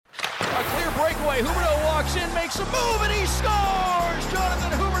away. Huberdeau walks in, makes a move, and he scores!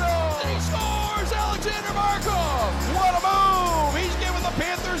 Jonathan Huberdeau! And he scores! Alexander Markov! What a move! He's given the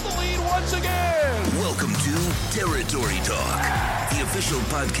Panthers the lead once again! Welcome to Territory Talk, the official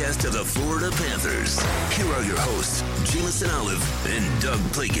podcast of the Florida Panthers. Here are your hosts, Jameson and Doug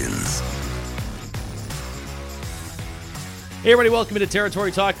Plagens. Hey everybody, welcome to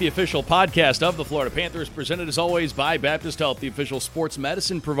Territory Talk, the official podcast of the Florida Panthers, presented as always by Baptist Health, the official sports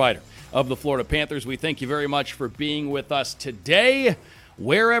medicine provider of the Florida Panthers. We thank you very much for being with us today,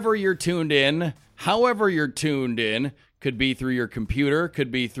 wherever you're tuned in, however you're tuned in. Could be through your computer,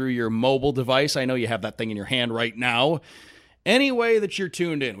 could be through your mobile device. I know you have that thing in your hand right now. Any way that you're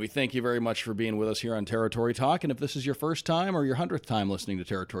tuned in, we thank you very much for being with us here on Territory Talk. And if this is your first time or your 100th time listening to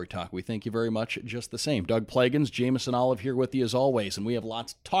Territory Talk, we thank you very much just the same. Doug Plagens, Jameson here with you as always, and we have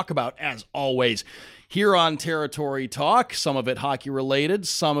lots to talk about as always here on Territory Talk. Some of it hockey related,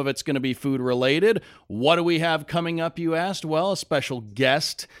 some of it's going to be food related. What do we have coming up, you asked? Well, a special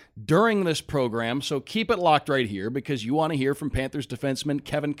guest during this program, so keep it locked right here because you want to hear from Panthers defenseman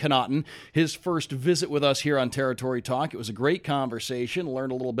Kevin Connauton, his first visit with us here on Territory Talk. It was a great conversation,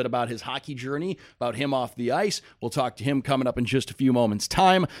 learned a little bit about his hockey journey, about him off the ice. We'll talk to him coming up in just a few moments'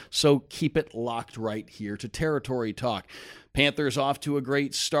 time, so keep it locked right here to Territory Talk. Panthers off to a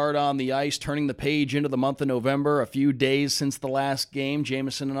great start on the ice, turning the page into the month of November, a few days since the last game.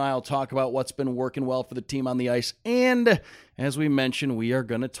 Jameson and I will talk about what's been working well for the team on the ice. And as we mentioned, we are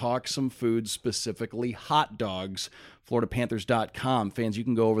going to talk some food, specifically hot dogs. FloridaPanthers.com. Fans, you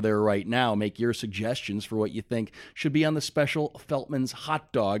can go over there right now, make your suggestions for what you think should be on the special Feltman's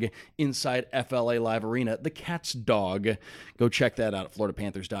hot dog inside FLA Live Arena, the Cat's Dog. Go check that out at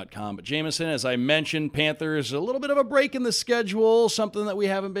FloridaPanthers.com. But Jameson, as I mentioned, Panthers, a little bit of a break in the schedule, something that we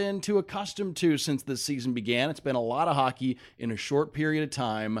haven't been too accustomed to since this season began. It's been a lot of hockey in a short period of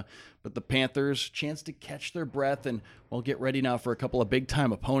time. But the Panthers, chance to catch their breath, and we'll get ready now for a couple of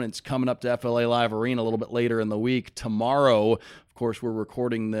big-time opponents coming up to FLA Live Arena a little bit later in the week. Tomorrow, of course, we're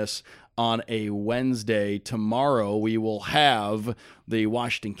recording this on a Wednesday. Tomorrow, we will have the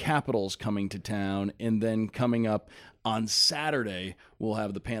Washington Capitals coming to town, and then coming up on Saturday, we'll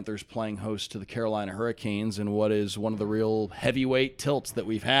have the Panthers playing host to the Carolina Hurricanes in what is one of the real heavyweight tilts that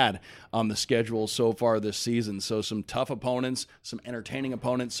we've had on the schedule so far this season. So some tough opponents, some entertaining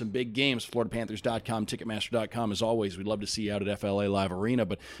opponents, some big games. FloridaPanthers.com, Ticketmaster.com. As always, we'd love to see you out at FLA Live Arena.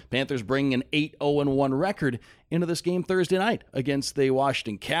 But Panthers bringing an 8-0-1 record into this game Thursday night against the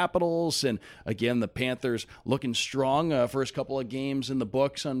Washington Capitals. And again, the Panthers looking strong. First couple of games in the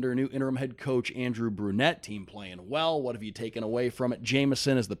books under new interim head coach Andrew Brunette. Team playing well. What have you taken away from it,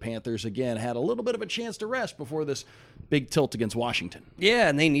 Jameson, as the Panthers again had a little bit of a chance to rest before this big tilt against Washington? Yeah,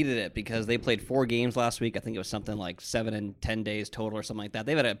 and they needed it because they played 4 games last week. I think it was something like 7 and 10 days total or something like that.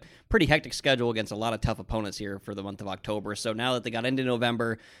 They've had a pretty hectic schedule against a lot of tough opponents here for the month of October. So now that they got into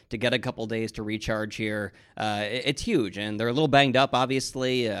November to get a couple days to recharge here, it's huge. And they're a little banged up,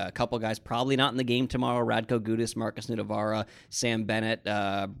 obviously. A couple guys probably not in the game tomorrow. Radko Gudas, Marcus Nudavara, Sam Bennett,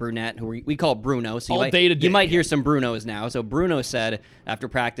 Brunette, who we call Bruno. So you might hear some Brunos now. So Bruno said after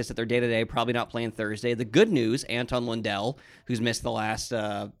practice that they're day-to-day, probably not playing Thursday. The good news, Anton Lundell, who's missed the last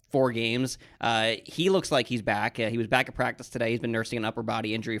 4 games, he looks like he's back. He was back at practice today. He's been nursing an upper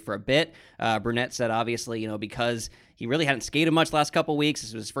body injury for a bit. Brunette said, obviously, because he really hadn't skated much last couple weeks.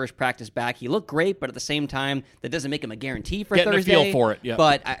 This was his first practice back. He looked great, but at the same time, that doesn't make him a guarantee for Getting Thursday. a feel for it, yeah.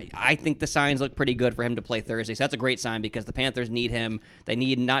 But I think the signs look pretty good for him to play Thursday. So that's a great sign because the Panthers need him. They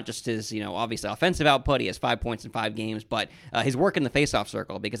need not just his, obviously offensive output. He has 5 points in 5 games, but his work in the faceoff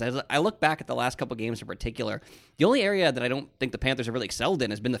circle. Because as I look back at the last couple games in particular, the only area that I don't think the Panthers have really excelled in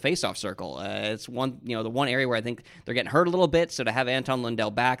has been the faceoff circle. It's the one area where I think they're getting hurt a little bit. So to have Anton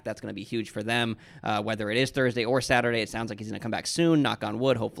Lundell back, that's going to be huge for them. Whether it is Thursday or Saturday, it sounds like he's going to come back soon. Knock on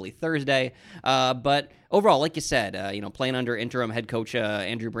wood, hopefully Thursday. But overall, like you said, playing under interim head coach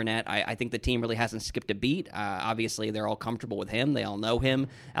Andrew Brunette, I think the team really hasn't skipped a beat. Obviously, they're all comfortable with him. They all know him.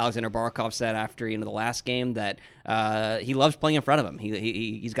 Alexander Barkov said after the last game that he loves playing in front of him.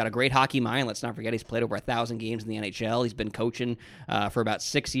 He's got a great hockey mind. Let's not forget he's played over 1,000 games in the NHL. He's been coaching for about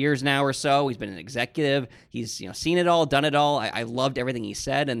 6 years now or so. He's been an executive. He's seen it all, done it all. I loved everything he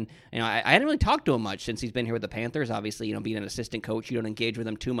said, and I hadn't really talked to him much since he's been here with the Panthers. Obviously, being an assistant coach, you don't engage with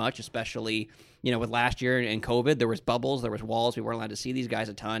him too much, especially with last year and COVID, there was bubbles, there was walls. We weren't allowed to see these guys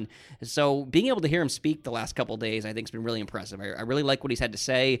a ton. So being able to hear him speak the last couple of days, I think has been really impressive. I really like what he's had to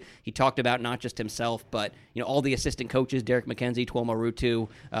say. He talked about not just himself, but all the assistant coaches, Derek McKenzie, Tuomo Ruutu,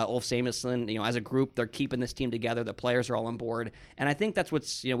 Ulf Samuelsson. As a group, they're keeping this team together. The players are all on board, and I think that's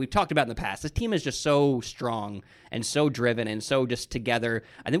what's is, we've talked about in the past, this team is just so strong and so driven and so just together.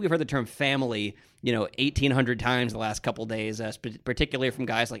 I think we've heard the term family, 1,800 times the last couple days, particularly from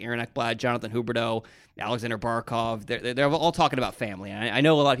guys like Aaron Ekblad, Jonathan Huberdeau, Alexander Barkov. They're all talking about family. And I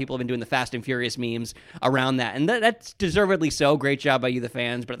know a lot of people have been doing the Fast and Furious memes around that, and that's deservedly so. Great job by you, the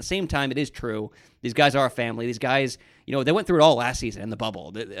fans. But at the same time, it is true. These guys are a family. These guys, they went through it all last season in the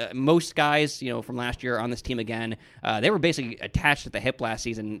bubble. Most guys, from last year on this team again, they were basically attached at the hip last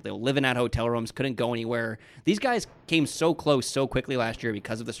season. They were living at hotel rooms, couldn't go anywhere. These guys came so close so quickly last year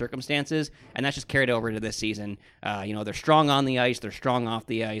because of the circumstances, and that's just carried over to this season. They're strong on the ice. They're strong off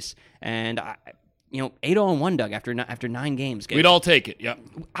the ice. And 8-0-1, Doug, after 9 games. We'd all take it, yeah.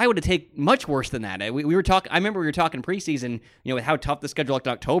 I would have taken much worse than that. We were talking. I remember we were talking preseason, with how tough the schedule looked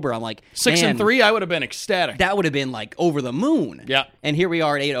in October. I'm like, 6-3, I would have been ecstatic. That would have been like over the moon. Yeah. And here we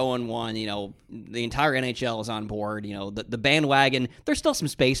are at 8-0-1. The entire NHL is on board. The bandwagon. There's still some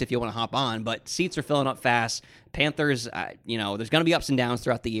space if you want to hop on, but seats are filling up fast. Panthers, there's going to be ups and downs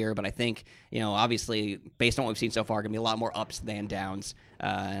throughout the year, but I think, obviously, based on what we've seen so far, going to be a lot more ups than downs.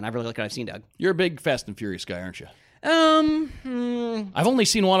 And I really like what I've seen, Doug. You're a big Fast and Furious guy, aren't you? I've only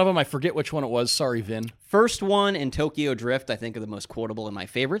seen one of them. I forget which one it was. Sorry, Vin. First one and Tokyo Drift, I think, are the most quotable in my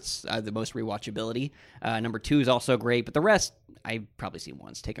favorites, the most rewatchability. Number 2 is also great, but the rest, I've probably seen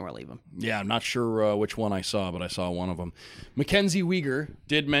once. Take them or leave them. Yeah, I'm not sure which one I saw, but I saw one of them. Mackenzie Weegar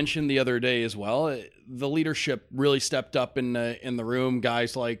did mention the other day as well, the leadership really stepped up in the room.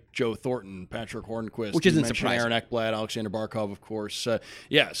 Guys like Joe Thornton, Patrick Hornquist, which isn't surprising. Aaron Ekblad, Alexander Barkov, of course. So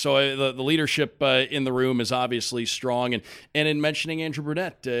the leadership in the room is obviously strong. And in mentioning Andrew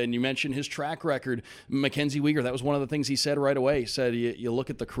Brunette, and you mentioned his track record, Mackenzie Weegar, that was one of the things he said right away. He said, you look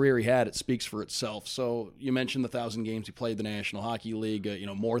at the career he had, it speaks for itself. So you mentioned the 1,000 games he played in the National Hockey League,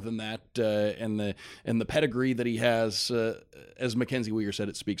 more than that, and the pedigree that he has, as Mackenzie Weegar said,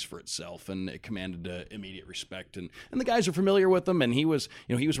 it speaks for itself, and it commanded immediate respect. And the guys are familiar with him, and he was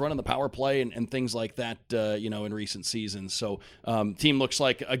running the power play and things like that, in recent seasons. So team looks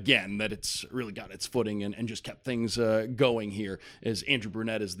like, again, that it's really got its footing and just kept things going here, as Andrew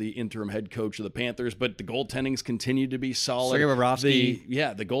Brunette is the interim head coach of the Panthers. But the goaltending's continued to be solid. Sergei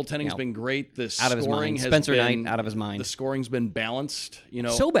Bobrovsky, the goaltending's been great. The out of his mind. Spencer Knight, out of his mind. The scoring's been balanced,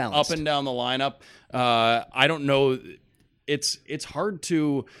 so balanced up and down the lineup. I don't know. It's hard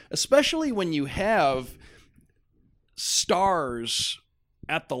to, especially when you have stars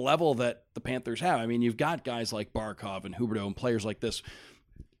at the level that the Panthers have. I mean, you've got guys like Barkov and Huberdeau and players like this.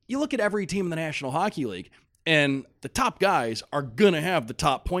 You look at every team in the National Hockey League, and the top guys are going to have the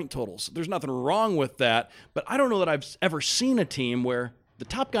top point totals. There's nothing wrong with that, but I don't know that I've ever seen a team where the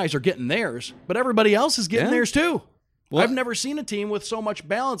top guys are getting theirs, but everybody else is getting theirs too. Well, I've never seen a team with so much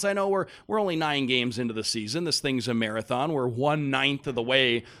balance. I know we're only 9 games into the season. This thing's a marathon. We're 1/9 of the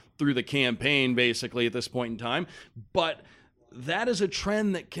way through the campaign, basically, at this point in time. But that is a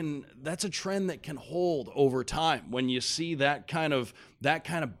trend that can hold over time. When you see that kind of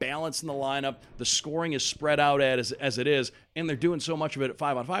balance in the lineup, the scoring is spread out as it is, and they're doing so much of it at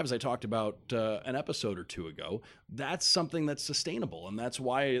 5-on-5, as I talked about an episode or two ago. That's something that's sustainable, and that's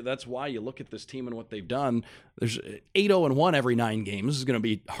why you look at this team and what they've done. There's 8-0-1 every 9 games. This is going to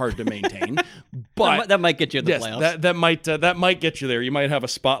be hard to maintain, but that might get you in the playoffs. That might get you there. You might have a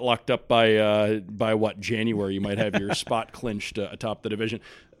spot locked up by January. You might have your spot clinched atop the division.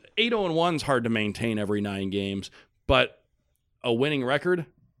 8-0-1 is hard to maintain every 9 games, but a winning record,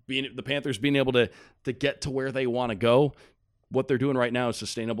 the Panthers being able to get to where they want to go, what they're doing right now is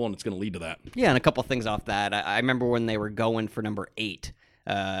sustainable, and it's going to lead to that. Yeah, and a couple things off that. I remember when they were going for number 8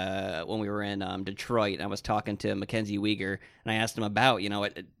 when we were in Detroit. I was talking to Mackenzie Weegar, and I asked him about,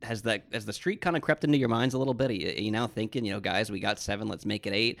 has the streak kind of crept into your minds a little bit? Are you now thinking, guys, we got 7, let's make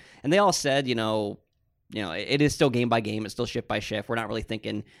it 8? And they all said, it is still game by game. It's still shift by shift. We're not really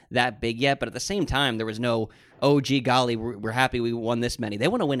thinking that big yet. But at the same time, there was no, oh, gee, golly, we're happy we won this many. They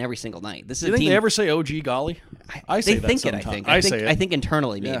want to win every single night. This is you think they ever say, oh, gee, golly? I say that sometimes. I think it. I think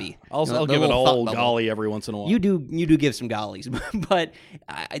internally, maybe. Yeah. I'll give it all golly every once in a while. You do give some gollies. But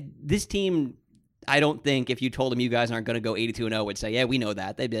this team, I don't think if you told them you guys aren't going to go 82-0 would say, yeah, we know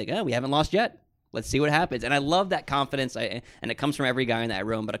that. They'd be like, oh, we haven't lost yet. Let's see what happens. And I love that confidence, and it comes from every guy in that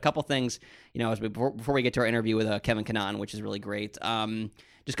room. But a couple things, before we get to our interview with Kevin Connauton, which is really great,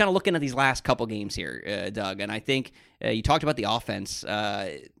 just kind of looking at these last couple games here, Doug. And I think you talked about the offense.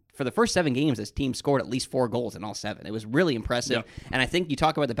 For the first 7 games, this team scored at least 4 goals in all 7. It was really impressive. Yep. And I think you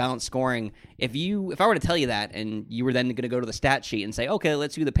talk about the balanced scoring. If I were to tell you that, and you were then going to go to the stat sheet and say, okay,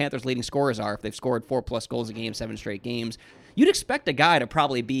 let's see who the Panthers' leading scorers are if they've scored 4+ goals a game, 7 straight games, you'd expect a guy to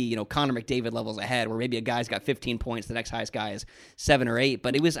probably be, Connor McDavid levels ahead, where maybe a guy's got 15 points, the next highest guy is 7 or 8.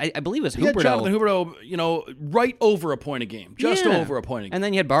 But it was, I believe it was Huberdeau. Jonathan Huberdeau, right over a point a game, just over a point a game. And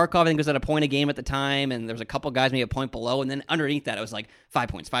then you had Barkov, I think was at a point a game at the time, and there was a couple guys maybe a point below, and then underneath that it was like 5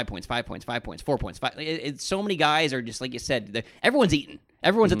 points, 5 points, 5 points, 5 points, 4 points. So many guys are just, like you said, everyone's eating.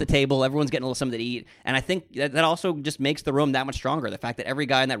 Everyone's at the table. Everyone's getting a little something to eat. And I think that also just makes the room that much stronger. The fact that every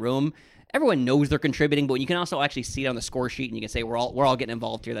guy in that room, everyone knows they're contributing, but you can also actually see it on the score sheet, and you can say, we're all getting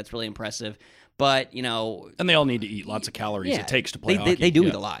involved here. That's really impressive. But, and they all need to eat lots of calories it takes to play hockey. They do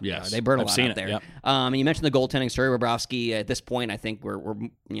eat a lot. Yes. They burn a lot out it. there. Yep. And you mentioned the goaltending. Sergei Bobrovsky, at this point, I think we're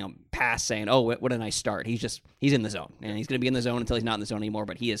past saying, oh, what a nice start. He's in the zone. And he's going to be in the zone until he's not in the zone anymore.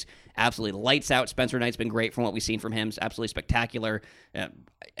 But he is absolutely lights out. Spencer Knight's been great from what we've seen from him. It's absolutely spectacular.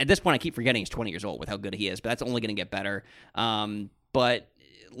 At this point, I keep forgetting he's 20 years old with how good he is. But that's only going to get better. But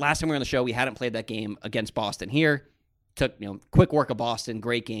last time we were on the show, we hadn't played that game against Boston here. Took quick work of Boston,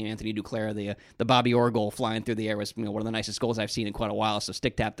 great game. Anthony Duclair, the Bobby Orr goal flying through the air was one of the nicest goals I've seen in quite a while. So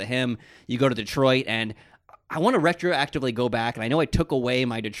stick tap to him. You go to Detroit, and I want to retroactively go back, and I know I took away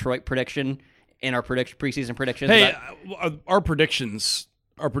my Detroit prediction in our preseason predictions. Hey, our predictions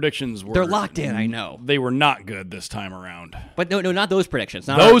were... They're locked in, I know. They were not good this time around. But no, not those predictions.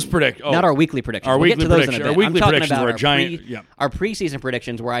 Not our weekly predictions. Our we'll weekly predictions. Our weekly predictions were a giant... Our preseason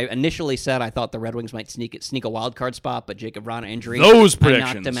predictions, where I initially said I thought the Red Wings might sneak a wild card spot, but Jacob Vrana injury... Those predictions.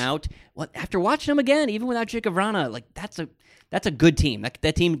 I knocked them out. Well, after watching them again, even without Jacob Vrana, that's a good team.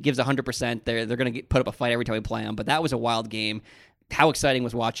 That team gives 100%. They're going to put up a fight every time we play them, but that was a wild game. How exciting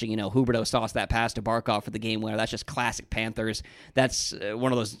was watching, Huberdeau sauce that pass to Barkov for the game winner. That's just classic Panthers. That's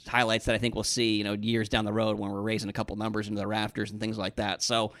one of those highlights that I think we'll see, years down the road when we're raising a couple numbers into the rafters and things like that.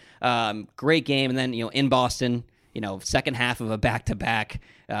 So, great game. And then, in Boston, second half of a back-to-back,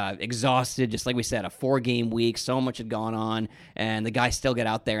 exhausted, just like we said, a 4-game week. So much had gone on, and the guys still get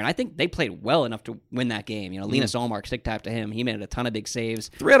out there. And I think they played well enough to win that game. Linus Ullmark, stick tap to him. He made a ton of big saves.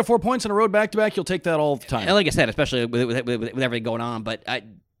 3 out of 4 points in a road back-to-back, you'll take that all the time. And like I said, especially with everything going on, but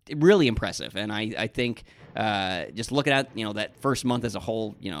really impressive. And I think just looking at, that first month as a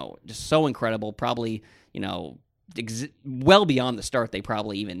whole, just so incredible, probably, well beyond the start they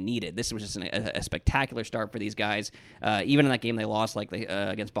probably even needed. This was just a spectacular start for these guys. Even in that game they lost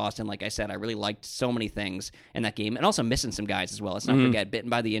against Boston, like I said, I really liked so many things in that game, and also missing some guys as well. Let's not forget, bitten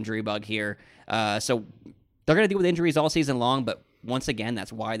by the injury bug here. So they're going to deal with injuries all season long, but once again,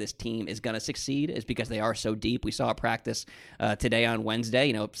 that's why this team is going to succeed, is because they are so deep. We saw a practice today on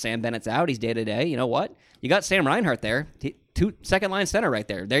Wednesday. Sam Bennett's out. He's day-to-day. You know what? You got Sam Reinhart there. Second-line center right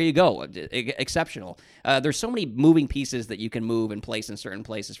there. There you go. Exceptional. There's so many moving pieces that you can move and place in certain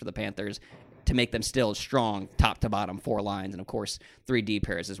places for the Panthers to make them still strong, top to bottom, 4 lines, and, of course, 3 D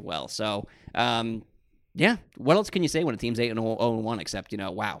pairs as well. So, what else can you say when a team's 8-0-1 except,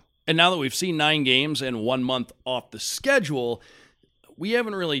 wow. And now that we've seen 9 games and 1 month off the schedule, we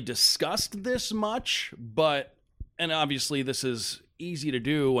haven't really discussed this much, and obviously this is easy to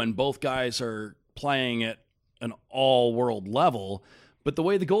do when both guys are playing at an all-world level, but the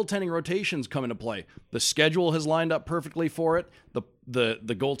way the goaltending rotations come into play, the schedule has lined up perfectly for it. The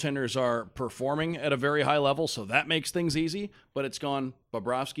goaltenders are performing at a very high level, so that makes things easy, but it's gone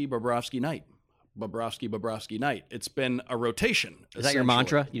Bobrovsky, Knight. Bobrovsky, Knight. It's been a rotation. Is that your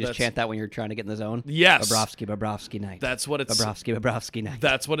mantra? You just chant that when you're trying to get in the zone? Yes. Bobrovsky, Knight. That's what it's... Bobrovsky, Knight.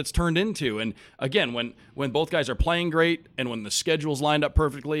 That's what it's turned into. And again, when both guys are playing great and when the schedule's lined up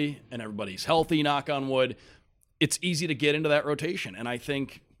perfectly and everybody's healthy, knock on wood, it's easy to get into that rotation. And I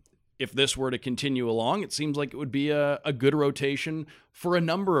think if this were to continue along, it seems like it would be a good rotation for a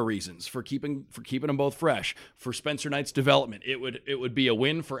number of reasons. For keeping them both fresh, for Spencer Knight's development, it would be a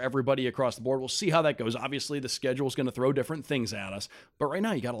win for everybody across the board. We'll see how that goes. Obviously, the schedule is going to throw different things at us, but right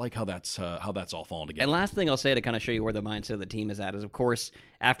now you got to like how that's all falling together. And last thing I'll say to kind of show you where the mindset of the team is at is, of course,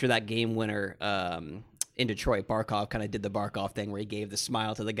 after that game winner in Detroit, Barkov kind of did the Barkov thing where he gave the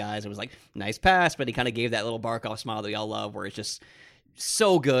smile to the guys. It was like, nice pass, but he kind of gave that little Barkov smile that we all love, where it's just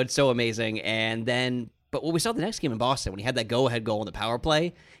so good, so amazing. And then, but what we saw the next game in Boston, when he had that go-ahead goal in the power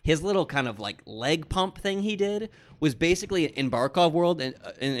play, his little kind of like leg pump thing he did was basically, in Barkov world,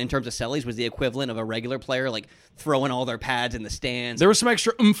 in terms of Sellies, was the equivalent of a regular player like throwing all their pads in the stands. There was some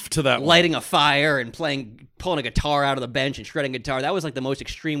extra oomph to that lighting a fire and pulling a guitar out of the bench and shredding guitar. That was like the most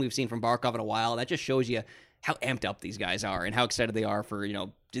extreme we've seen from Barkov in a while. That just shows you how amped up these guys are and how excited they are for,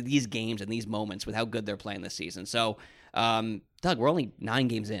 these games and these moments with how good they're playing this season. So, Doug, we're only 9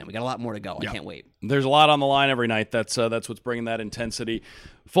 games in. We got a lot more to go. I can't wait. There's a lot on the line every night. That's what's bringing that intensity.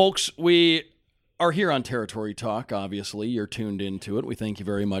 Folks, we are here on Territory Talk. Obviously, you're tuned into it. We thank you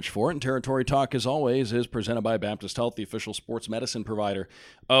very much for it. And Territory Talk, as always, is presented by Baptist Health, the official sports medicine provider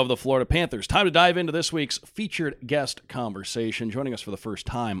of the Florida Panthers. Time to dive into this week's featured guest conversation. Joining us for the first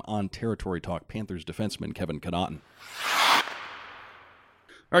time on Territory Talk, Panthers defenseman Kevin Connauton.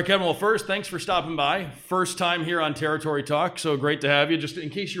 All right, Kevin, well, first, thanks for stopping by. First time here on Territory Talk, so great to have you. Just in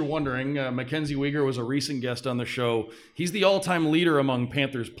case you're wondering, Mackenzie Weegar was a recent guest on the show. He's the all-time leader among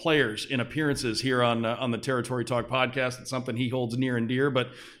Panthers players in appearances here on the Territory Talk podcast. It's something he holds near and dear, but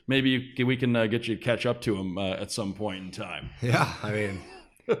maybe we can get you to catch up to him at some point in time. Yeah, I mean,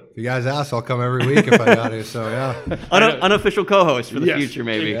 if you guys ask, I'll come every week if I got to. So yeah, unofficial co-host for the future,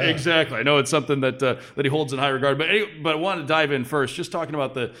 maybe. Yeah. Exactly. I know it's something that he holds in high regard. But I wanted to dive in first, just talking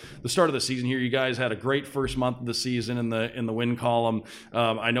about the start of the season here. You guys had a great first month of the season in the win column.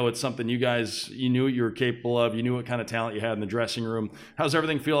 I know it's something you knew what you were capable of. You knew what kind of talent you had in the dressing room. How's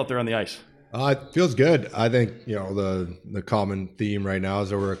everything feel out there on the ice? It feels good. I think the common theme right now is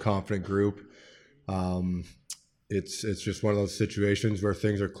that we're a confident group. It's just one of those situations where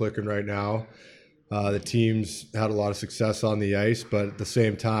things are clicking right now. The team's had a lot of success on the ice, but at the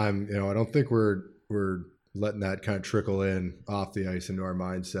same time, I don't think we're letting that kind of trickle in off the ice into our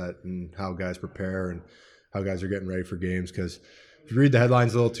mindset and how guys prepare and how guys are getting ready for games. Because if you read the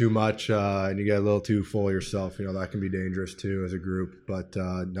headlines a little too much and you get a little too full of yourself, that can be dangerous too as a group. But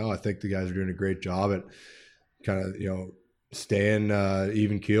no, I think the guys are doing a great job at kind of staying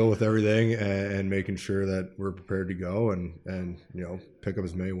even keel with everything and making sure that we're prepared to go and pick up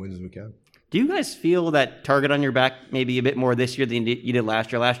as many wins as we can. Do you guys feel that target on your back maybe a bit more this year than you did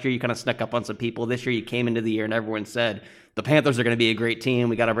last year? Last year you kind of snuck up on some people. This year you came into the year and everyone said the Panthers are going to be a great team.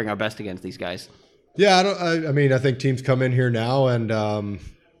 We got to bring our best against these guys. Yeah, I think teams come in here now and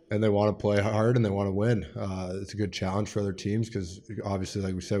they want to play hard and they want to win. It's a good challenge for other teams because obviously,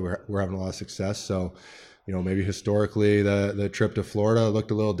 like we said, we're having a lot of success. So maybe historically the trip to Florida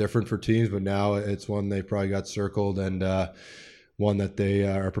looked a little different for teams, but now it's one they probably got circled and one that they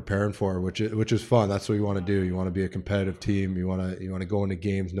are preparing for, which is fun. That's what you want to do. You want to be a competitive team. You want to go into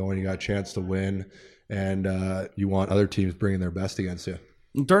games knowing you got a chance to win, and you want other teams bringing their best against you.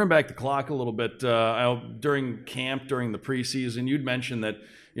 Turning back the clock a little bit, during camp, during the preseason, you'd mentioned that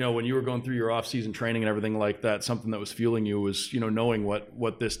when you were going through your off-season training and everything like that, something that was fueling you was knowing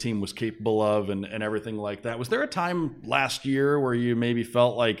what this team was capable of and everything like that. Was there a time last year where you maybe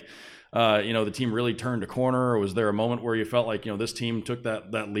felt like the team really turned a corner, or was there a moment where you felt like this team took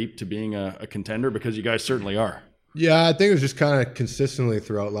that leap to being a contender? Because you guys certainly are. Yeah, I think it was just kind of consistently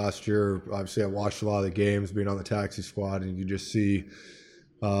throughout last year. Obviously, I watched a lot of the games, being on the taxi squad, and you just see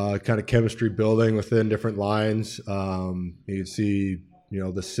kind of chemistry building within different lines. You could see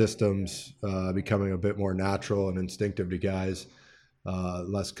the systems becoming a bit more natural and instinctive to guys,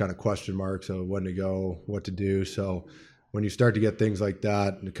 less kind of question marks of when to go, what to do. So when you start to get things like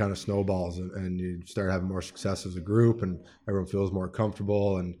that, it kind of snowballs and you start having more success as a group and everyone feels more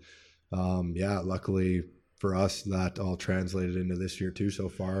comfortable. And luckily for us, that all translated into this year too so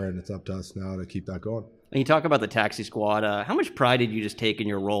far, and it's up to us now to keep that going. And you talk about the taxi squad. How much pride did you just take in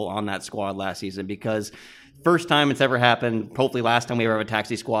your role on that squad last season? Because first time it's ever happened, hopefully last time we ever have a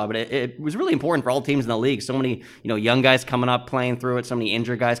taxi squad, but it was really important for all teams in the league. So many, young guys coming up playing through it, so many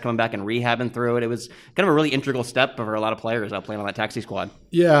injured guys coming back and rehabbing through it. It was kind of a really integral step for a lot of players out playing on that taxi squad.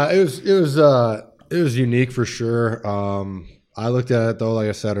 Yeah, it was unique for sure. I looked at it though, like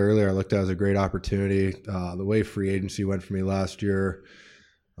I said earlier, I looked at it as a great opportunity. The way free agency went for me last year,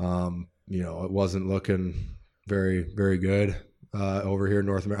 it wasn't looking very, very good over here in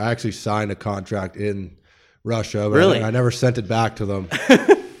North America. I actually signed a contract in Russia, but really? I never sent it back to them.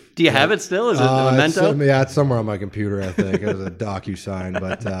 Do you have it still? Is it a memento? It's somewhere on my computer, I think. It was a DocuSign,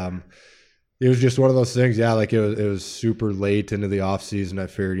 but it was just one of those things. Yeah, like it was super late into the off season. I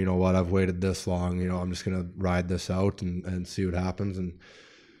figured, I've waited this long. I'm just gonna ride this out and see what happens. And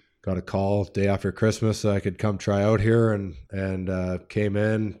got a call day after Christmas so I could come try out here, and came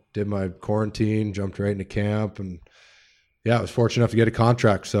in, did my quarantine, jumped right into camp, and I was fortunate enough to get a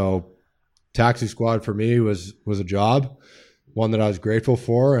contract. So taxi squad for me was a job, one that I was grateful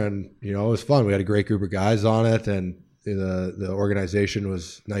for, and it was fun. We had a great group of guys on it, and the organization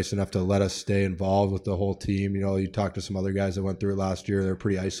was nice enough to let us stay involved with the whole team. You talked to some other guys that went through it last year. They're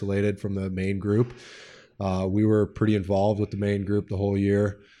pretty isolated from the main group. We were pretty involved with the main group the whole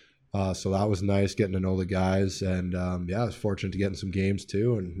year. So that was nice getting to know the guys, and I was fortunate to get in some games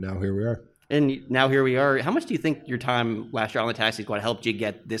too, and now here we are. And now here we are. How much do you think your time last year on the taxi squad helped you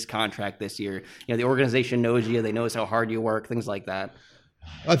get this contract this year? The organization knows you, they knows how hard you work, things like that.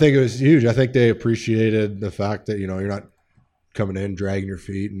 I think it was huge. I think they appreciated the fact that, you're not coming in dragging your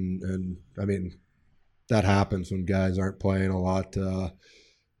feet. And I mean, that happens when guys aren't playing a lot.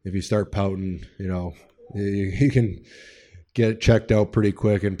 If you start pouting, you can get checked out pretty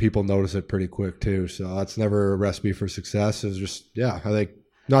quick, and people notice it pretty quick too. So that's never a recipe for success. It's just, I think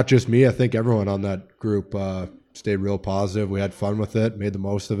not just me. I think everyone on that group stayed real positive. We had fun with it, made the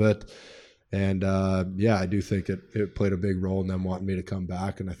most of it. And, I do think it played a big role in them wanting me to come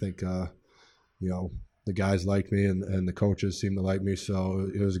back. And I think, the guys liked me and the coaches seemed to like me. So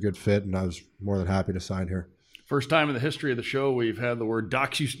it was a good fit, and I was more than happy to sign here. First time in the history of the show we've had the word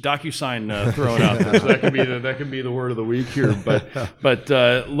DocuSign thrown out there. So that could be the word of the week here. But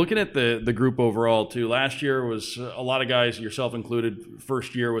looking at the group overall too, last year was a lot of guys, yourself included,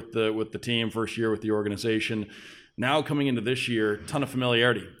 first year with the team, first year with the organization. Now coming into this year, ton of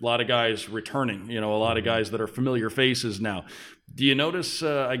familiarity. A lot of guys returning. A lot of guys that are familiar faces now. Do you notice,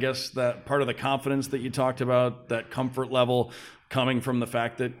 I guess, that part of the confidence that you talked about, that comfort level, coming from the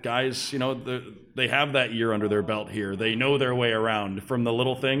fact that guys, they have that year under their belt here. They know their way around, from the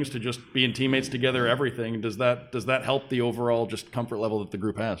little things to just being teammates together, everything. Does that help the overall just comfort level that the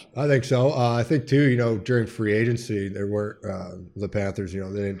group has? I think so. I think too, during free agency, there were the Panthers, they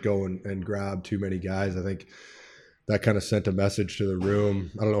didn't go and grab too many guys. I think that kind of sent a message to the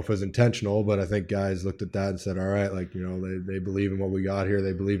room. I don't know if it was intentional, but I think guys looked at that and said, all right, they believe in what we got here.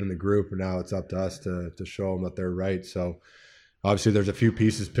 They believe in the group, and now it's up to us to show them that they're right. So obviously there's a few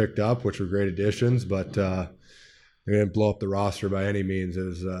pieces picked up, which were great additions, but they didn't blow up the roster by any means. It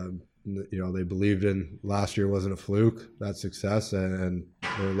was, they believed in last year wasn't a fluke, that success, and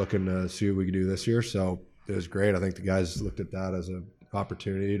they're looking to see what we can do this year. So it was great. I think the guys looked at that as an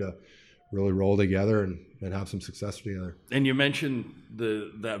opportunity to really roll together and have some success together. And you mentioned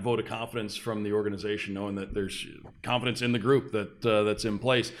that vote of confidence from the organization, knowing that there's confidence in the group that's in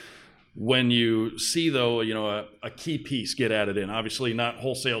place. When you see, though, a key piece get added in, obviously not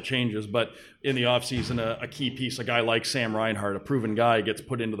wholesale changes, but in the offseason, a key piece, a guy like Sam Reinhart, a proven guy, gets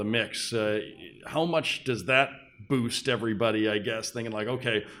put into the mix. How much does that boost everybody, I guess, thinking like,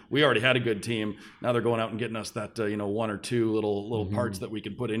 okay, we already had a good team. Now they're going out and getting us that, one or two little parts that we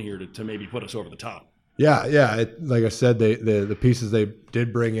can put in here to maybe put us over the top. Yeah. Like I said, the pieces they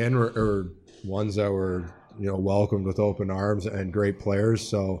did bring in were ones that were, welcomed with open arms and great players.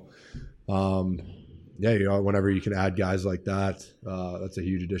 So, whenever you can add guys like that, that's a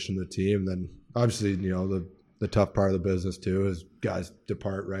huge addition to the team. Then obviously, the tough part of the business too is guys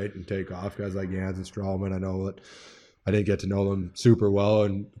depart, right, and take off. Guys like Jans and Strawman, I know that I didn't get to know them super well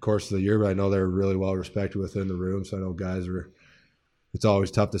in the course of the year, but I know they're really well respected within the room. So I know it's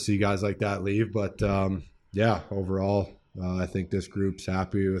always tough to see guys like that leave. But overall, I think this group's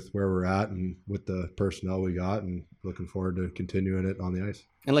happy with where we're at and with the personnel we got, and looking forward to continuing it on the ice.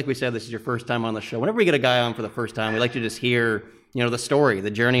 And like we said, this is your first time on the show. Whenever we get a guy on for the first time, we like to just hear, the story,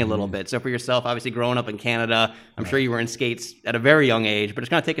 the journey a little bit. So for yourself, obviously growing up in Canada, I'm sure you were in skates at a very young age, but just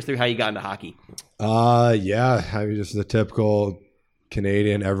kind of take us through how you got into hockey. Just the typical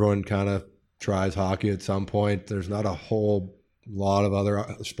Canadian. Everyone kind of tries hockey at some point. There's not a whole lot of other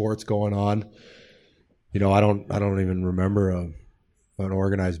sports going on. I don't even remember an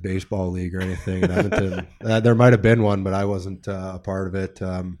organized baseball league or anything in Edmonton. There might have been one, but I wasn't a part of it.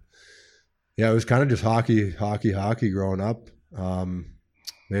 It was kind of just hockey growing up.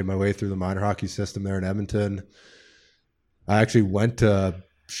 Made my way through the minor hockey system there in Edmonton. I actually went to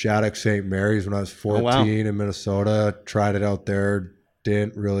Shattuck St. Mary's when I was 14 in Minnesota. Tried it out there.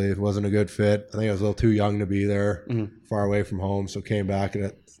 It wasn't a good fit. I think I was a little too young to be there, far away from home. So came back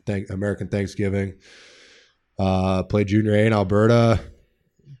at American Thanksgiving. Played junior A in Alberta.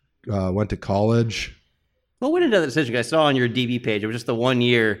 Went to college. What went into that decision? I saw on your DB page, it was just the 1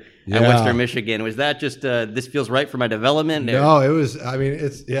 year at Western Michigan. Was that just this feels right for my development? No, it was. I mean,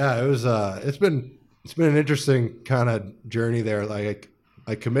 it's been an interesting kind of journey there. Like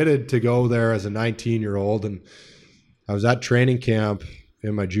I committed to go there as a 19-year-old, and I was at training camp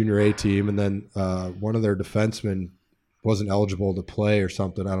in my junior A team, and then one of their defensemen wasn't eligible to play or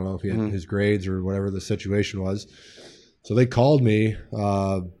something. I don't know if he had his grades or whatever the situation was. So they called me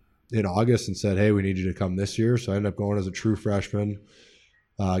in August and said, hey, we need you to come this year. So I ended up going as a true freshman.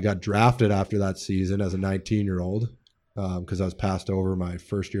 I got drafted after that season as a 19-year-old because I was passed over my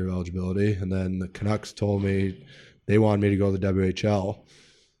first year of eligibility. And then the Canucks told me they wanted me to go to the WHL.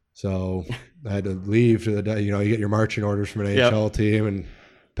 So I had to leave to you get your marching orders from an AHL team and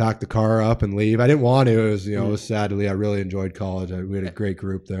pack the car up and leave. I didn't want to. It was, it was sad to leave. I really enjoyed college. We had a great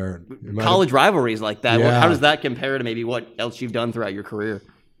group there. College rivalries like that. Yeah. How does that compare to maybe what else you've done throughout your career?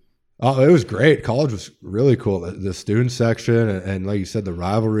 Oh, it was great. College was really cool. The student section and like you said, the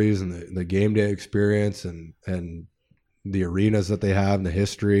rivalries and the game day experience and the arenas that they have and the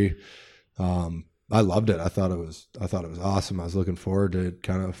history. I loved it. I thought it was awesome. I was looking forward to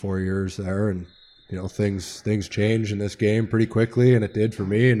kind of 4 years there, and things changed in this game pretty quickly, and it did for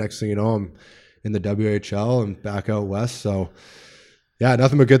me. And next thing you know, I'm in the WHL and back out west. So yeah,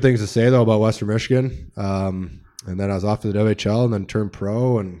 nothing but good things to say though about Western Michigan. And then I was off to the WHL and then turned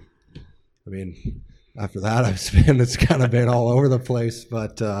pro, and I mean, after that, it's kind of been all over the place.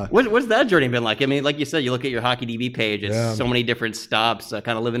 But what's that journey been like? I mean, like you said, you look at your Hockey DB page. It's so many different stops,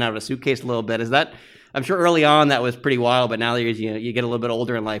 kind of living out of a suitcase a little bit. Is that? I'm sure early on that was pretty wild, but now that you get a little bit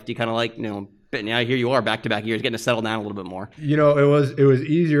older in life, do you kind of like But now here you are, back-to-back years, getting to settle down a little bit more. It was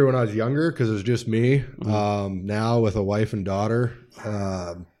easier when I was younger because it was just me. Mm-hmm. Now with a wife and daughter,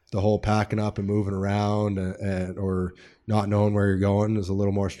 the whole packing up and moving around and or not knowing where you're going is a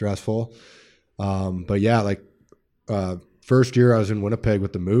little more stressful. But yeah, first year I was in Winnipeg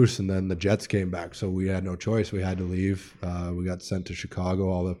with the Moose, and then the Jets came back, so we had no choice. We had to leave. We got sent to Chicago,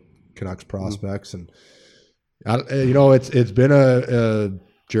 all the Canucks prospects, and it's been a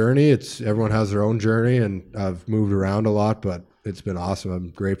journey. Everyone has their own journey, and I've moved around a lot, but it's been awesome. I'm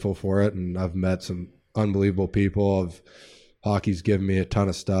grateful for it, and I've met some unbelievable people. Hockey's given me a ton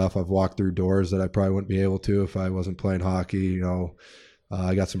of stuff. I've walked through doors that I probably wouldn't be able to if I wasn't playing hockey.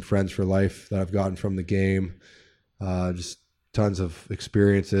 I got some friends for life that I've gotten from the game. Just tons of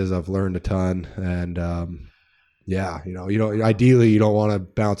experiences. I've learned a ton, and ideally you don't want to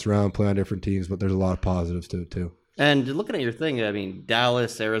bounce around, play on different teams, but there's a lot of positives to it too. And looking at your thing, I mean,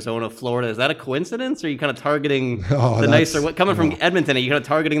 Dallas, Arizona, Florida, is that a coincidence? Or are you kind of targeting the nicer weather? Coming from Edmonton, are you kind of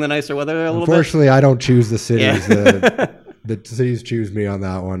targeting the nicer weather a little bit? Unfortunately, I don't choose the cities. Yeah. The cities choose me on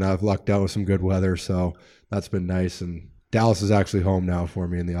that one. I've lucked out with some good weather, so that's been nice. And Dallas is actually home now for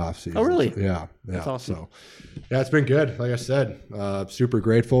me in the offseason. Oh, really? Yeah. That's awesome. So, yeah, it's been good. Like I said, super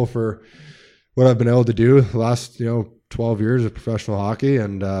grateful for what I've been able to do the last 12 years of professional hockey,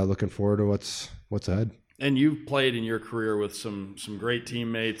 and looking forward to what's ahead. And you've played in your career with some great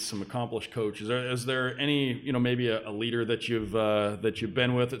teammates, some accomplished coaches. Is there any, maybe a leader that you've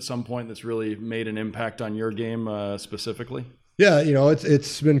been with at some point that's really made an impact on your game specifically? Yeah,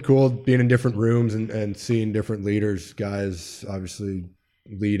 it's been cool being in different rooms and seeing different leaders. Guys obviously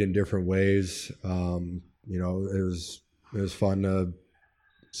lead in different ways. It was fun to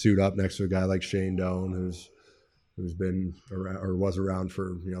suit up next to a guy like Shane Doan, who's been around or was around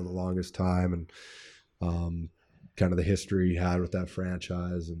for the longest time, and kind of the history he had with that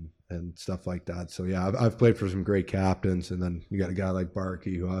franchise and stuff like that. So yeah, I've played for some great captains, and then you got a guy like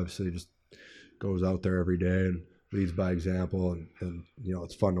Barkey who obviously just goes out there every day and leads by example, and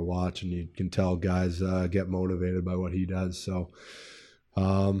it's fun to watch, and you can tell guys get motivated by what he does. So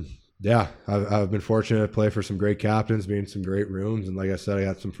I've been fortunate to play for some great captains, be in some great rooms, and like I said, I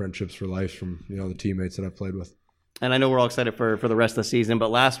got some friendships for life from the teammates that I've played with. And I know we're all excited for the rest of the season,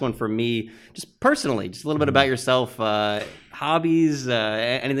 but last one for me, just personally, just a little bit about yourself, hobbies,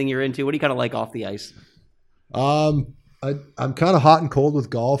 anything you're into. What do you kind of like off the ice? I'm kind of hot and cold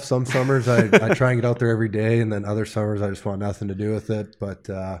with golf. Some summers I try and get out there every day, and then other summers I just want nothing to do with it. But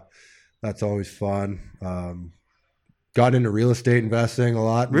that's always fun. Got into real estate investing a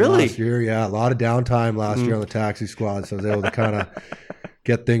lot last year. Yeah, a lot of downtime last year on the taxi squad, so I was able to kind of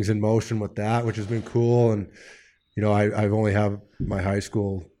get things in motion with that, which has been cool. And I've only have my high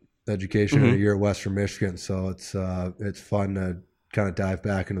school education in a year at Western Michigan, so it's fun to kind of dive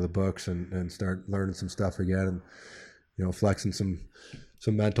back into the books and start learning some stuff again, and flexing some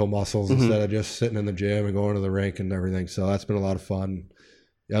mental muscles instead of just sitting in the gym and going to the rink and everything. So that's been a lot of fun.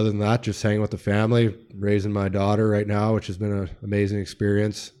 Other than that, just hanging with the family, raising my daughter right now, which has been an amazing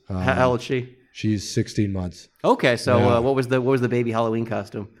experience. How old is she? She's 16 months. Okay, so what was the baby Halloween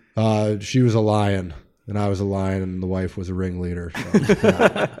costume? She was a lion. And I was a lion, and the wife was a ringleader. So,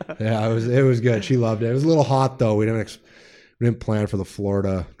 it was good. She loved it. It was a little hot though. We didn't plan for the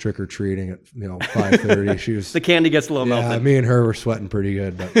Florida trick or treating at 5:30. She was the candy gets a little melted. Me and her were sweating pretty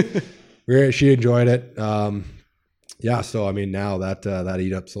good, but she enjoyed it. So I mean now that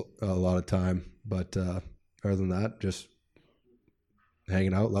eats up a lot of time. But other than that, just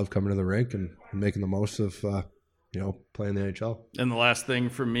hanging out. Love coming to the rink and making the most of. Playing the NHL. And the last thing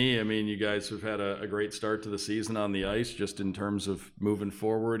for me, I mean, you guys have had a great start to the season on the ice, just in terms of moving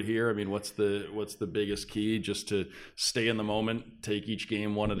forward here. I mean, what's the biggest key just to stay in the moment, take each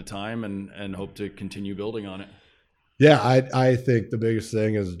game one at a time, and hope to continue building on it? Yeah, I think the biggest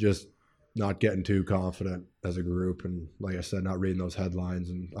thing is just not getting too confident as a group. And like I said, not reading those headlines.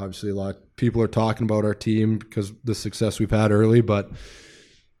 And obviously a lot of people are talking about our team because of the success we've had early, but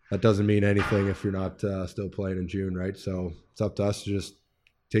that doesn't mean anything if you're not still playing in June, right? So it's up to us to just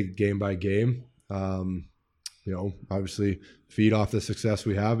take it game by game. obviously feed off the success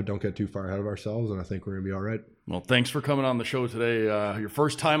we have, but don't get too far ahead of ourselves. And I think we're going to be all right. Well, thanks for coming on the show today. Your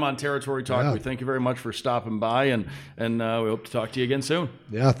first time on Territory Talk. Yeah. We thank you very much for stopping by, and we hope to talk to you again soon.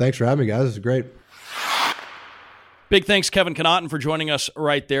 Yeah, thanks for having me, guys. This is great. Big thanks, Kevin Connauton, for joining us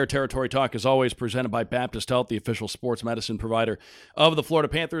right there. Territory Talk is always presented by Baptist Health, the official sports medicine provider of the Florida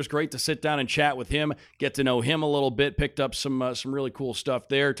Panthers. Great to sit down and chat with him, get to know him a little bit. Picked up some really cool stuff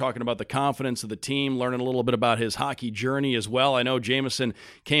there, talking about the confidence of the team, learning a little bit about his hockey journey as well. I know Jameson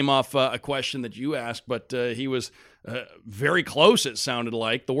came off a question that you asked, but he was very close, it sounded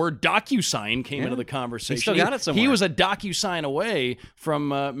like. The word DocuSign came into the conversation. He still got it somewhere. He was a DocuSign away from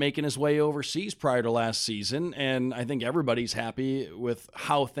making his way overseas prior to last season, and I think everybody's happy with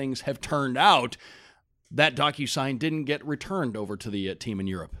how things have turned out. That DocuSign didn't get returned over to the team in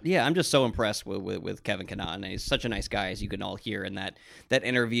Europe. Yeah, I'm just so impressed with Kevin Connauton. He's such a nice guy, as you can all hear in that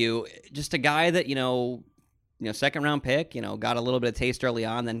interview. Just a guy that, second round pick, got a little bit of taste early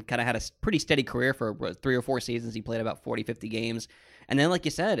on, then kind of had a pretty steady career for 3 or 4 seasons. He played about 40, 50 games. And then, like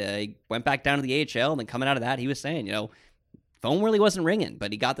you said, he went back down to the AHL, and then coming out of that, he was saying, phone really wasn't ringing,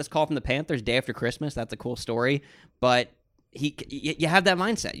 but he got this call from the Panthers day after Christmas. That's a cool story. But you have that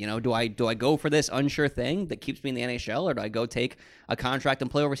mindset, do I go for this unsure thing that keeps me in the NHL, or do I go take a contract and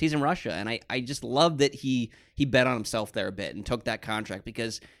play overseas in Russia? And I just love that he bet on himself there a bit and took that contract,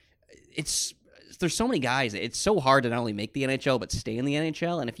 because there's so many guys. It's so hard to not only make the NHL but stay in the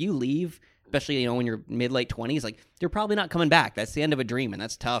NHL. And if you leave, especially when you're mid-late 20s, like, you're probably not coming back. That's the end of a dream, and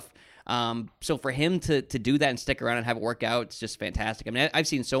that's tough. So for him to do that and stick around and have it work out, it's just fantastic. I mean, I've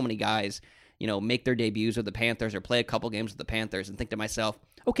seen so many guys, make their debuts with the Panthers or play a couple games with the Panthers and think to myself,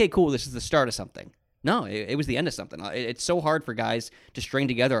 okay, cool, this is the start of something. No, it was the end of something. It's so hard for guys to string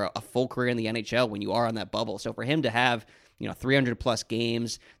together a full career in the NHL when you are on that bubble. So for him to have 300-plus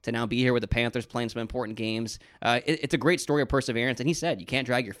games, to now be here with the Panthers playing some important games. It's a great story of perseverance, and he said you can't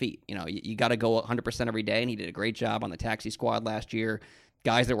drag your feet. You got to go 100% every day, and he did a great job on the taxi squad last year.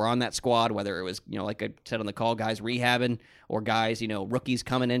 Guys that were on that squad, whether it was, like I said on the call, guys rehabbing, or guys, rookies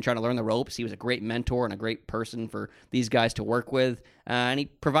coming in trying to learn the ropes. He was a great mentor and a great person for these guys to work with, and he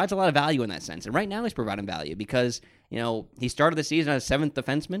provides a lot of value in that sense. And right now he's providing value because, he started the season as 7th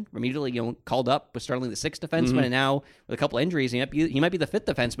defenseman, immediately called up, was starting the 6th defenseman, and now with a couple injuries, he might be the 5th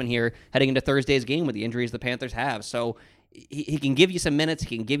defenseman here heading into Thursday's game with the injuries the Panthers have. So he can give you some minutes,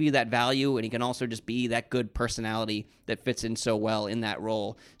 he can give you that value, and he can also just be that good personality that fits in so well in that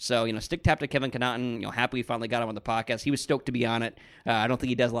role. So, stick tap to Kevin Connauton. Happy we finally got him on the podcast. He was stoked to be on it. I don't think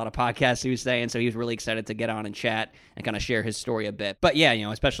he does a lot of podcasts, he was saying, so he was really excited to get on and chat and kind of share his story a bit. But yeah,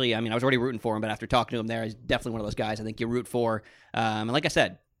 especially, I was already rooting for him, but after talking to him there, he's definitely one of those guys I think you root for. And like I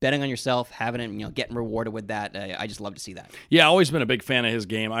said, betting on yourself, having it, getting rewarded with that. I just love to see that. Yeah, always been a big fan of his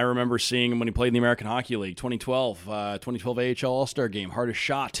game. I remember seeing him when he played in the American Hockey League, 2012 AHL All-Star game, hardest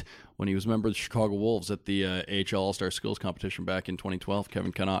shot when he was a member of the Chicago Wolves at the AHL All-Star Skills Competition back in 2012,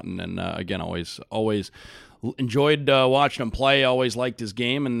 Kevin Connauton. And again, always enjoyed watching him play, always liked his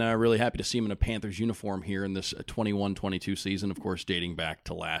game, and really happy to see him in a Panthers uniform here in this 21-22 season, of course, dating back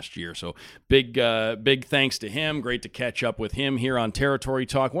to last year. So big thanks to him. Great to catch up with him here on Territory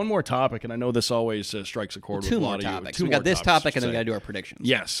Talk. One more topic, and I know this always strikes a chord with a lot of you. We got this topic, and then we got to do our predictions.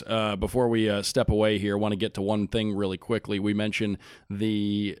 Yes. Before we step away here, I want to get to one thing really quickly. We mentioned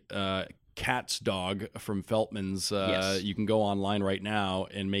the Cat's dog from Feltman's. Yes. You can go online right now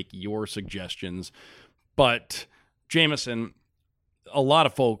and make your suggestions. But Jameson, a lot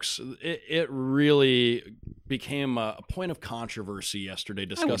of folks, it really became a point of controversy yesterday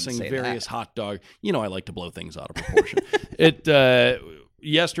discussing various hot dog. I like to blow things out of proportion.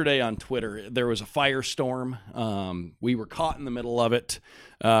 Yesterday on Twitter, there was a firestorm. We were caught in the middle of it.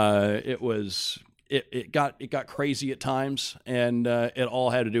 It got crazy at times, and it all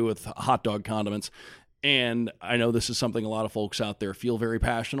had to do with hot dog condiments. And I know this is something a lot of folks out there feel very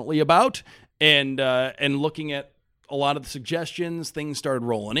passionately about. And looking at a lot of the suggestions, things started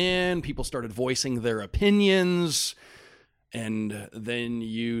rolling in. People started voicing their opinions. And then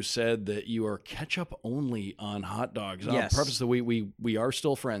you said that you are ketchup only on hot dogs. Yes. On purpose, that we are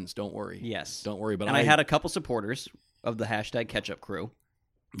still friends. Don't worry. Yes. Don't worry. But I had a couple supporters of the hashtag ketchup crew.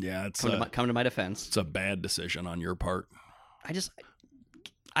 Yeah, come to my defense. It's a bad decision on your part. I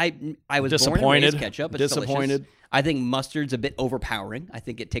was disappointed. Born and raised ketchup. It's disappointed. Delicious. I think mustard's a bit overpowering. I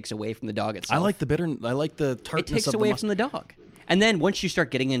think it takes away from the dog itself. I like the tartness. It takes away from the dog. And then once you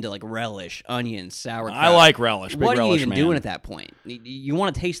start getting into like relish, onions, sauerkraut. I like relish. Big what are you relish even man. doing at that point? You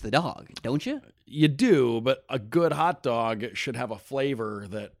want to taste the dog, don't you? You do, but a good hot dog should have a flavor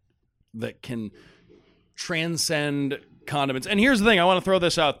that can transcend condiments. And here's the thing. I want to throw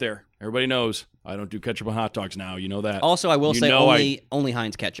this out there. Everybody knows I don't do ketchup on hot dogs now. You know that. Also, I will say only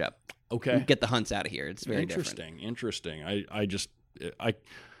Heinz ketchup. Okay. Get the Hunts out of here. It's very different. Interesting. I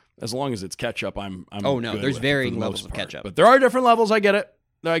as long as it's ketchup, I'm oh no, good there's with varying for the levels most of part. ketchup. But there are different levels. I get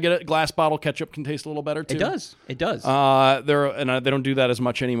it. Glass bottle ketchup can taste a little better too. It does. They don't do that as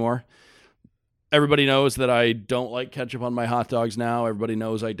much anymore. Everybody knows that I don't like ketchup on my hot dogs now. Everybody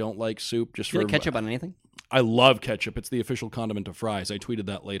knows I don't like soup. Do you like ketchup on anything? I love ketchup. It's the official condiment of fries. I tweeted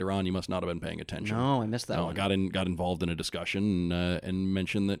that later on. You must not have been paying attention. No, I missed that one. I got involved in a discussion and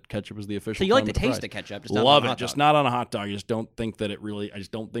mentioned that ketchup is the official. So you like the condiment taste of of ketchup? Just love it, just not on a hot dog. I just don't think that I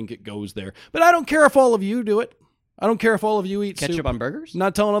just don't think it goes there. But I don't care if all of you do it. I don't care if all of you eat ketchup soup. on burgers. I'm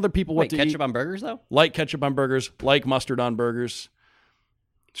not telling other people what to eat. Ketchup on burgers though. Like ketchup on burgers. Like mustard on burgers.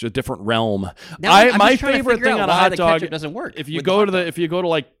 It's a different realm. Now, my favorite thing on a hot dog doesn't work. If you go to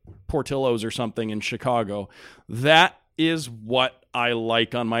like Portillo's or something in Chicago, that is what I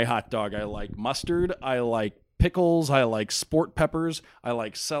like on my hot dog. I like mustard. I like pickles. I like sport peppers. I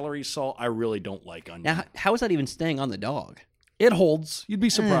like celery salt. I really don't like onion. Now, how is that even staying on the dog? It holds. You'd be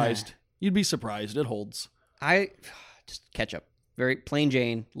surprised. You'd be surprised. It holds. Just ketchup. Very plain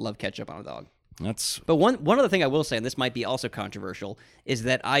Jane. Love ketchup on a dog. But one other thing I will say, and this might be also controversial, is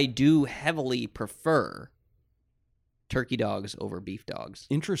that I do heavily prefer turkey dogs over beef dogs.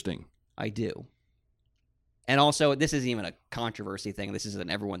 Interesting. I do. And also, this isn't even a controversy thing. This is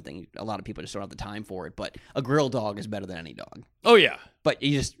an everyone thing. A lot of people just don't have the time for it. But a grilled dog is better than any dog. Oh, yeah. But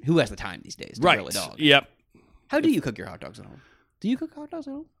who has the time these days to grill a dog? Yep. How do you cook your hot dogs at home? Do you cook hot dogs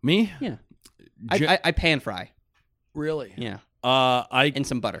at home? Me? Yeah. I pan fry. Really? Yeah. And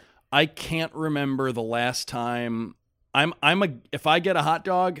some butter. I can't remember the last time if I get a hot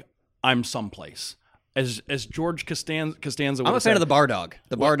dog, I'm someplace. As George Costanza would I'm a fan of the bar dog.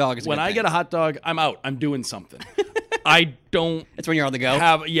 The bar dog is when I get a hot dog, I'm out. I'm doing something. I don't. It's when you're on the go.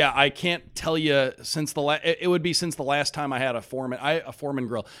 I can't tell you since it would be since the last time I had a Foreman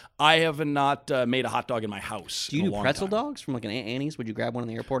grill. I have not made a hot dog in my house. Do you do pretzel dogs from like an Aunt Annie's? Would you grab one in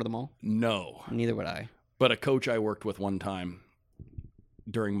the airport or the mall? No. Neither would I. But a coach I worked with one time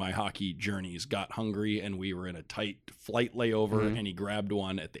during my hockey journeys got hungry, and we were in a tight flight layover, and he grabbed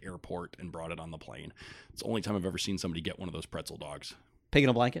one at the airport and brought it on the plane. It's the only time I've ever seen somebody get one of those pretzel dogs. Pig in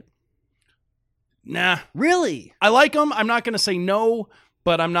a blanket? Nah. Really? I like them. I'm not going to say no,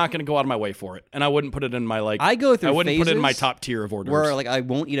 but I'm not going to go out of my way for it. And I wouldn't put it in my I wouldn't put it in my top tier of orders. Where I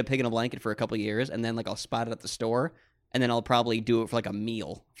won't eat a pig in a blanket for a couple of years, and then I'll spot it at the store, and then I'll probably do it for a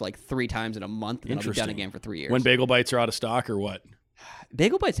meal for 3 times in a month, and then I'll be done again for 3 years. When Bagel Bites are out of stock or what?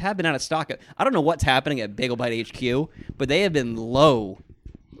 Bagel Bites have been out of stock. I don't know what's happening at Bagel Bite HQ, but they have been low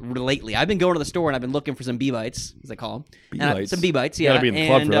lately. I've been going to the store and I've been looking for some B-Bites, as I call them. B-Bites? Some B-Bites, yeah. Gotta be in the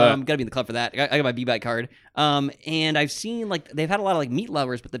club for that. Gotta be in the club for that. I got my B-Bite card. And I've seen, they've had a lot of, meat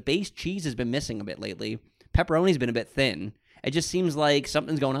lovers, but the base cheese has been missing a bit lately. Pepperoni's been a bit thin. It just seems like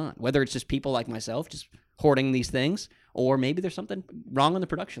something's going on. Whether it's just people like myself just hoarding these things, or maybe there's something wrong on the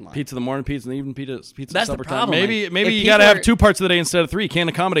production line. Pizza in the morning, pizza in the evening, pizza That's supper the problem. time. Maybe you got to have 2 parts of the day instead of 3. You can't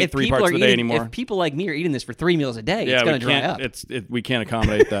accommodate 3 parts of the day anymore. If people like me are eating this for 3 meals a day, it's going to dry up. We can't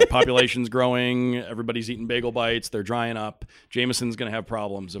accommodate that. Population's growing. Everybody's eating Bagel Bites. They're drying up. Jameson's going to have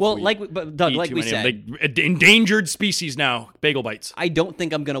problems. Doug, like we said, endangered species now. Bagel Bites. I don't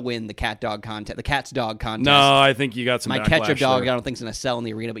think I'm going to win the cat's dog contest. No, I think you got some. My ketchup dog, I don't think is going to sell in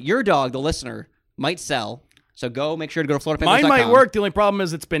the arena, but your dog, the listener, might sell. So make sure to go to FloridaPanthers.com. Mine might work. The only problem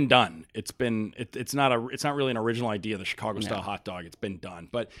is it's been done. It's not really an original idea, the Chicago style hot dog. It's been done.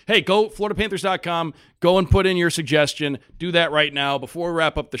 But hey, go FloridaPanthers.com. Go and put in your suggestion. Do that right now. Before we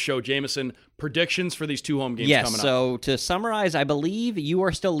wrap up the show, Jameson, predictions for these 2 home games coming up. Yes, so to summarize, I believe you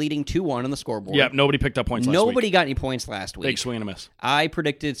are still leading 2-1 on the scoreboard. Yep, nobody picked up points last week. Nobody got any points last week. Big swing and a miss. I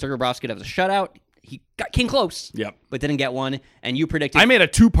predicted Sergei Bobrovsky to have a shutout. He came close, but didn't get one. And you predicted... I made a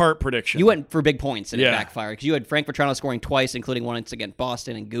 2-part prediction. You went for big points, and it backfired. Because you had Frank Vetrano scoring twice, including once against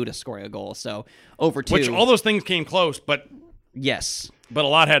Boston, and Gouda scoring a goal. So, over 2. Which, all those things came close, but... Yes. But a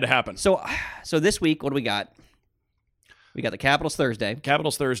lot had to happen. So this week, what do we got? We got the Capitals Thursday.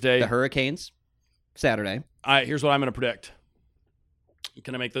 The Hurricanes Saturday. Here's what I'm going to predict.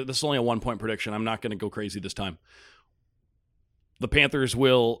 Can I make this is only a 1-point prediction. I'm not going to go crazy this time. The Panthers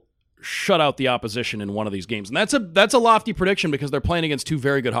will shut out the opposition in one of these games. And that's a lofty prediction because they're playing against 2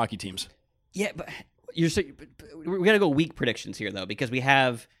 very good hockey teams. Yeah, but we got to go week predictions here, though, because we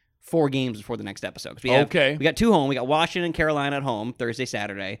have 4 games before the next episode. We got 2 home. We got Washington and Carolina at home Thursday,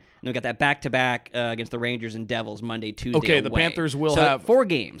 Saturday. And we got that back-to-back against the Rangers and Devils Monday, Tuesday Okay, away. The Panthers will have 4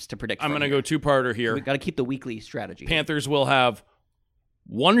 games to predict. I'm going to go 2-parter here. We got to keep the weekly strategy. Panthers will have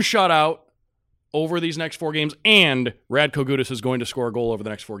 1 shutout over these next 4 games, and Radko Gudas is going to score a goal over the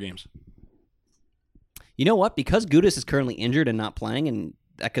next 4 games. You know what? Because Gudas is currently injured and not playing, and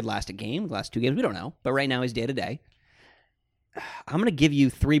that could last a game, last 2 games, we don't know. But right now he's day-to-day. I'm going to give you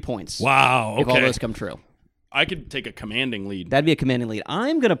 3 points. Wow, okay. If all those come true. I could take a commanding lead. That'd be a commanding lead.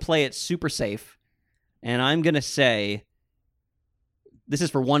 I'm going to play it super safe, and I'm going to say this is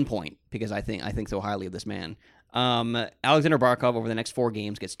for 1 point because I think so highly of this man. Alexander Barkov over the next 4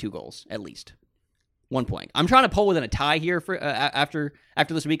 games gets 2 goals at least. 1 point. I'm trying to pull within a tie here for after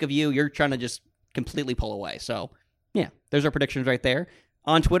this week of you. You're trying to just completely pull away. So yeah, there's our predictions right there.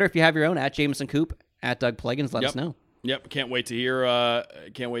 On Twitter, if you have your own, at Jameson Coop, at Doug Plagens, let us know. Yep, can't wait to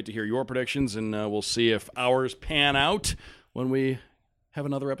hear your predictions, and we'll see if ours pan out when we have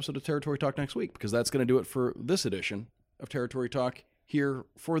another episode of Territory Talk next week, because that's going to do it for this edition of Territory Talk here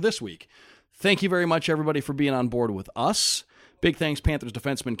for this week. Thank you very much, everybody, for being on board with us. Big thanks, Panthers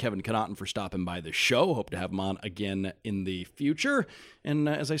defenseman Kevin Connauton, for stopping by the show. Hope to have him on again in the future. And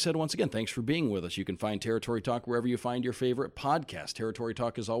as I said, once again, thanks for being with us. You can find Territory Talk wherever you find your favorite podcast. Territory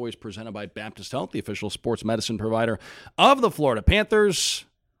Talk is always presented by Baptist Health, the official sports medicine provider of the Florida Panthers.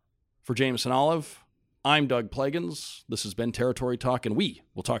 For Jameson Olive, I'm Doug Plagens. This has been Territory Talk, and we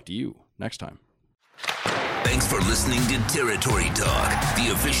will talk to you next time. Thanks for listening to Territory Talk,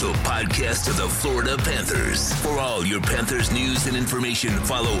 the official podcast of the Florida Panthers. For all your Panthers news and information,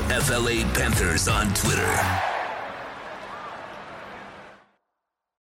 follow FLA Panthers on Twitter.